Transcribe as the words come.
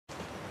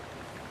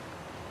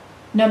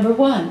Number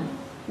 1,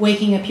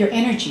 waking up your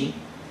energy.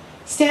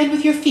 Stand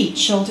with your feet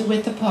shoulder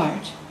width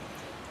apart.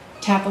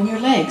 Tap on your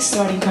legs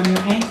starting from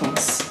your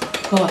ankles.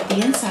 Go up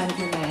the inside of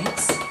your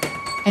legs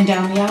and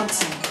down the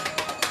outside.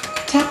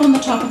 Tap on the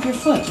top of your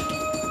foot.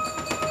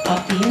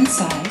 Up the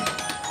inside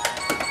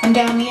and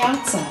down the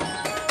outside.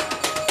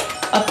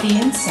 Up the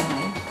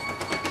inside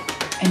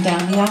and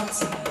down the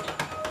outside.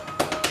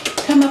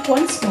 Come up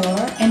once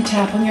more and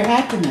tap on your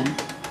abdomen.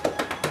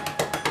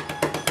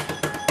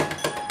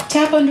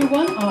 Tap under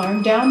one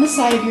arm down the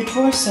side of your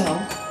torso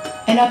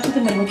and up to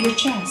the middle of your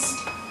chest.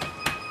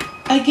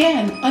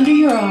 Again, under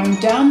your arm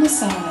down the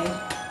side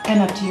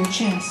and up to your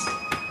chest.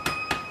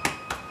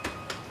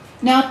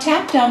 Now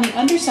tap down the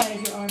underside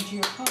of your arm to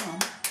your palm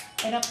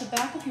and up the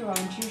back of your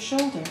arm to your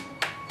shoulder.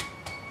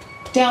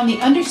 Down the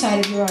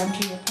underside of your arm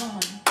to your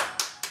palm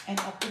and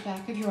up the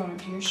back of your arm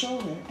to your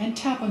shoulder and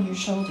tap on your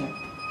shoulder.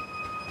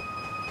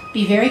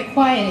 Be very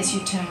quiet as you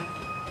tap.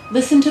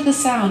 Listen to the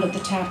sound of the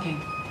tapping.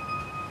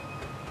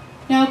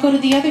 Now go to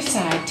the other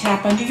side.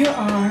 Tap under your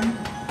arm,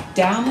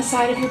 down the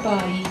side of your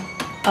body,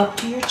 up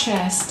to your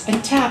chest,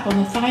 and tap on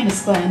the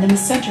thymus gland in the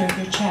center of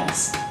your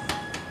chest.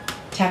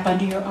 Tap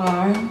under your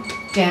arm,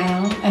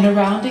 down, and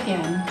around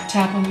again.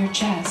 Tap on your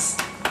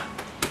chest.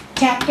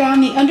 Tap down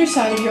the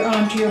underside of your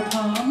arm to your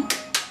palm,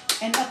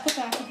 and up the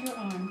back of your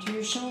arm to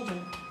your shoulder.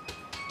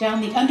 Down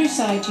the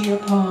underside to your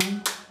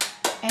palm,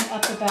 and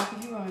up the back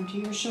of your arm to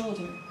your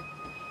shoulder.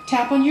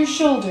 Tap on your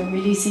shoulder,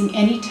 releasing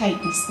any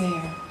tightness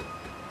there.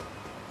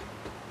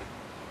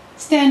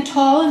 Stand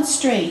tall and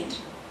straight.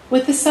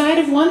 With the side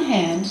of one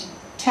hand,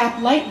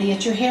 tap lightly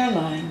at your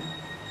hairline.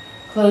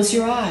 Close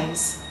your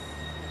eyes.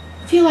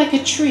 Feel like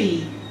a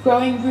tree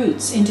growing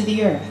roots into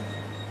the earth.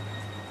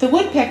 The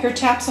woodpecker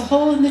taps a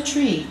hole in the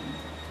tree.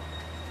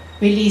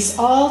 Release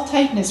all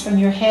tightness from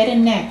your head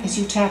and neck as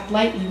you tap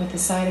lightly with the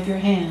side of your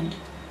hand.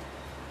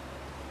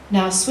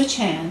 Now switch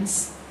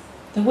hands.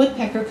 The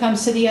woodpecker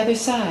comes to the other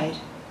side.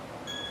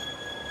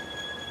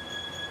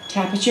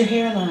 Tap at your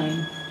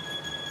hairline.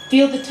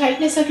 Feel the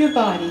tightness of your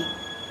body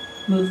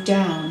move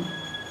down,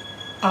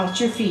 out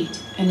your feet,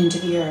 and into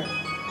the earth.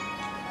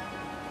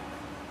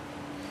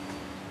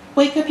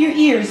 Wake up your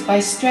ears by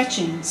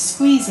stretching,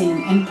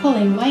 squeezing, and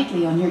pulling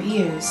lightly on your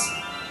ears.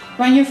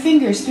 Run your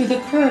fingers through the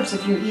curves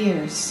of your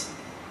ears.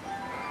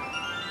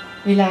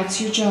 Relax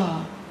your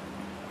jaw.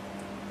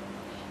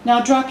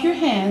 Now drop your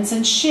hands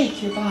and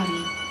shake your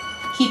body.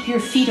 Keep your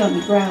feet on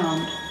the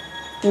ground.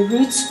 The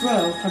roots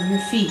grow from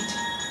your feet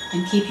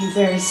and keep you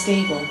very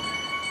stable.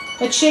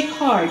 But shake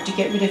hard to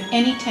get rid of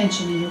any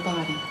tension in your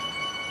body.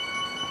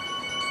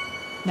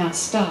 Now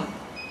stop.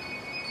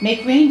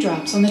 Make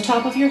raindrops on the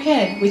top of your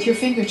head with your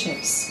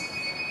fingertips.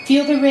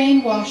 Feel the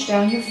rain wash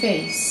down your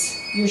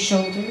face, your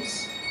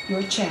shoulders,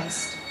 your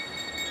chest,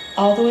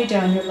 all the way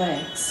down your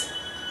legs.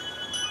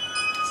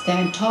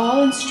 Stand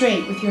tall and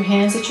straight with your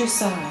hands at your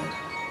side,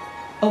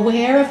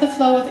 aware of the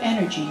flow of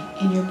energy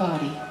in your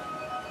body.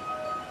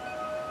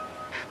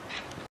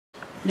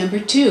 Number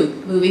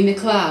 2, moving the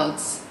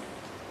clouds.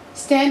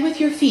 Stand with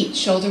your feet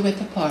shoulder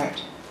width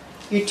apart.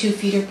 Your 2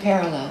 feet are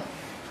parallel.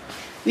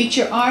 Reach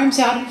your arms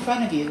out in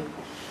front of you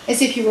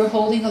as if you were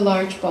holding a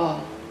large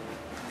ball.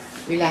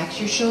 Relax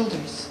your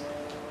shoulders.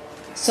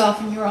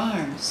 Soften your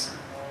arms.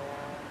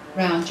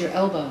 Round your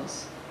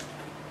elbows.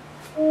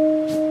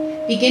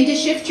 Begin to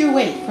shift your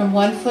weight from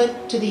one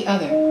foot to the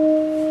other,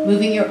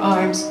 moving your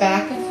arms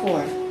back and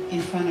forth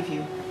in front of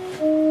you.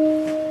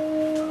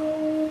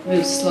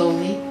 Move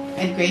slowly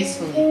and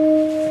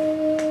gracefully.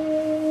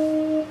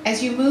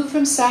 As you move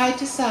from side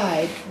to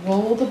side,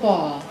 roll the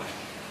ball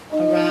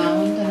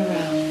around and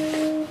around.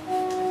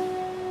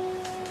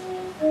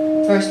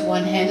 First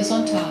one hand is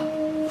on top,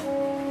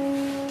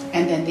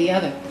 and then the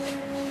other.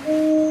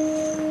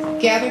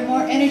 Gather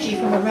more energy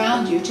from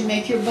around you to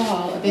make your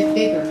ball a bit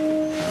bigger.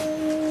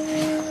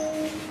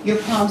 Your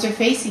palms are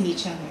facing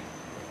each other.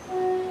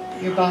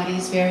 Your body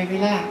is very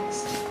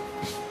relaxed.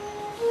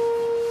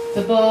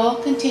 The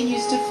ball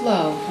continues to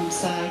flow from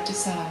side to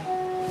side.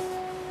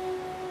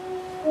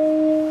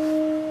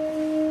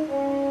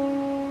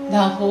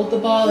 Now hold the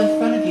ball in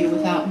front of you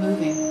without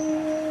moving.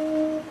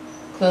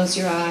 Close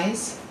your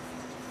eyes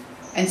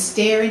and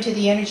stare into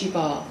the energy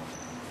ball.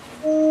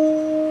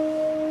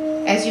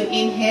 As you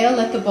inhale,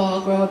 let the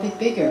ball grow a bit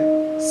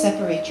bigger.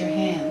 Separate your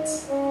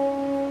hands.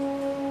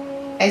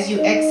 As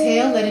you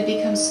exhale, let it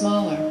become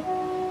smaller.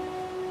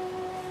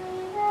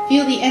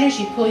 Feel the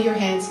energy pull your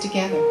hands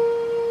together.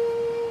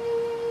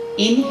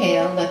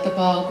 Inhale, let the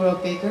ball grow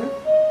bigger.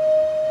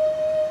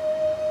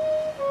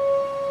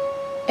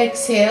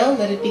 Exhale,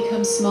 let it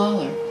become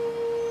smaller.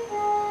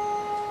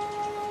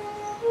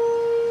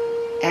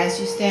 As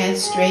you stand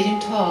straight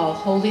and tall,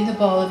 holding the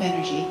ball of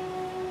energy,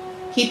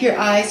 keep your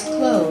eyes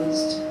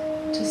closed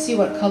to see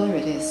what color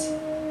it is.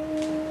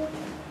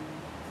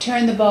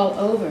 Turn the ball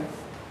over.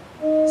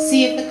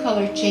 See if the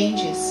color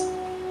changes.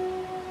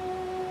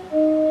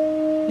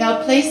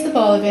 Now place the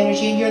ball of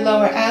energy in your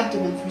lower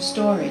abdomen for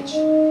storage.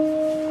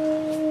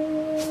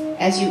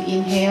 As you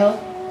inhale,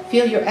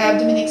 feel your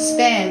abdomen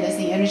expand as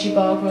the energy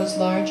ball grows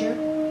larger.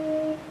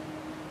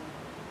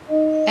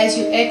 As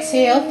you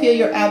exhale, feel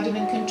your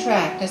abdomen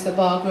contract as the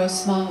ball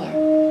grows smaller.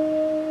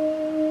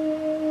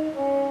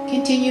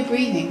 Continue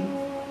breathing.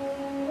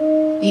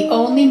 The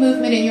only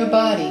movement in your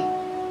body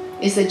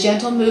is the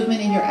gentle movement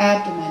in your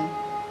abdomen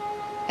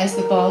as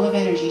the ball of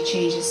energy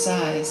changes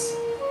size.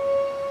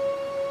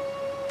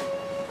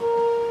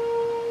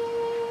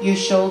 Your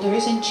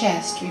shoulders and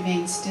chest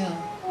remain still.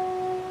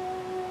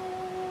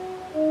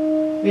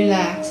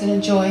 Relax and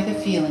enjoy the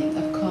feeling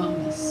of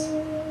calmness.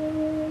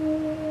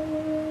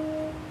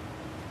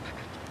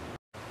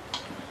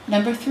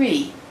 Number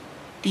 3,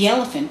 the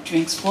elephant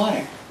drinks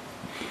water.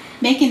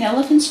 Make an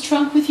elephant's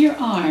trunk with your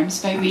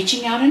arms by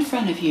reaching out in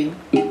front of you,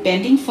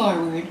 bending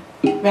forward,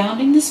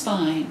 rounding the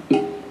spine.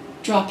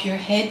 Drop your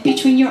head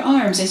between your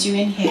arms as you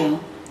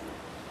inhale.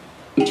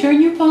 Turn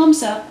your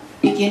palms up,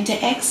 begin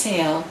to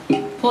exhale.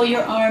 Pull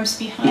your arms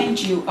behind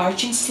you,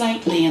 arching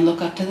slightly, and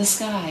look up to the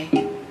sky.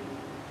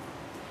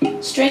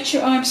 Stretch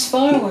your arms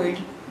forward,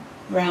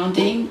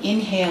 rounding,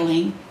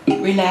 inhaling.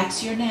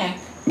 Relax your neck.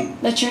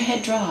 Let your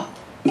head drop.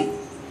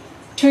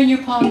 Turn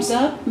your palms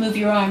up, move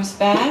your arms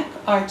back,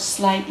 arch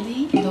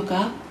slightly, look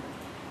up.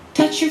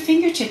 Touch your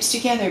fingertips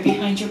together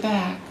behind your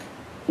back.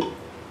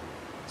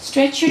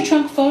 Stretch your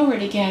trunk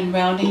forward again,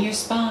 rounding your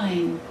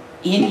spine.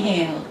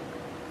 Inhale.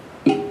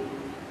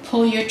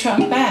 Pull your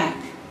trunk back.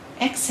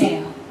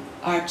 Exhale.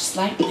 Arch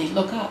slightly,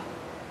 look up.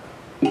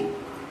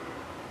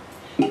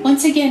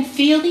 Once again,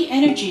 feel the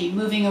energy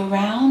moving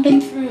around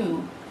and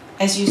through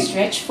as you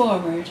stretch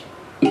forward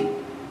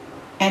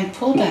and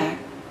pull back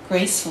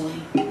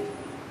gracefully.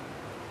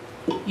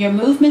 Your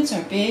movements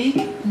are big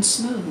and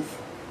smooth.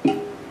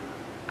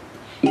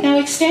 Now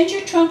extend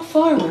your trunk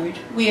forward.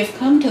 We have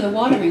come to the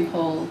watering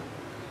hole.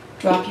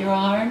 Drop your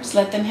arms,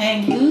 let them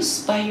hang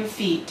loose by your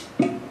feet.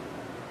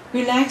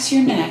 Relax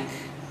your neck.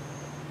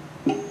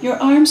 Your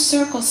arms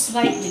circle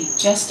slightly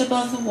just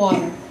above the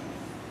water.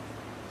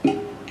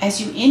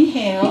 As you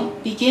inhale,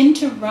 begin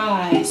to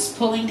rise,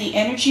 pulling the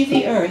energy of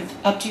the earth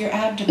up to your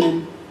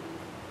abdomen.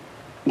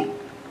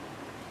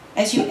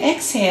 As you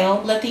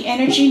exhale, let the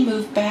energy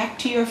move back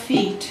to your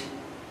feet.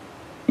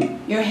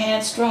 Your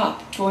hands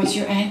drop towards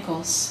your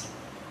ankles.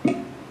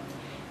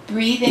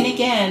 Breathe in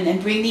again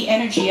and bring the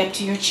energy up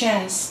to your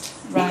chest,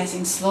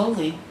 rising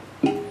slowly.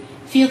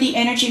 Feel the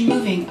energy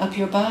moving up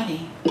your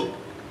body.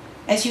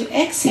 As you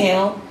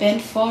exhale,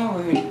 bend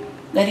forward,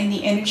 letting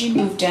the energy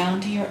move down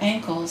to your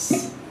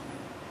ankles.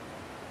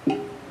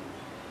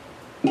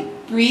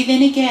 Breathe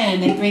in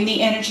again and bring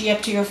the energy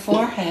up to your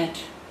forehead.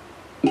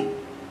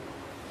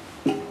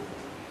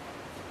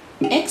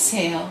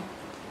 Exhale,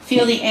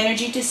 feel the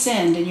energy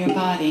descend in your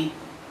body.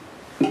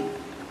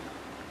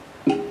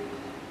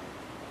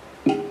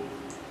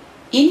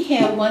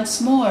 Inhale once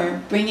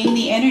more, bringing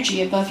the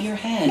energy above your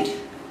head.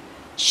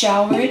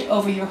 Shower it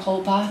over your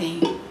whole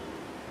body.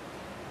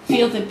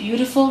 Feel the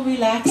beautiful,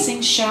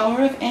 relaxing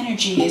shower of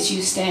energy as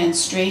you stand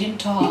straight and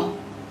tall.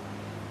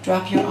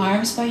 Drop your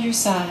arms by your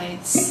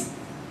sides.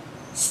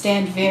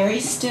 Stand very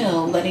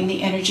still, letting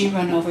the energy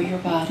run over your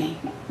body.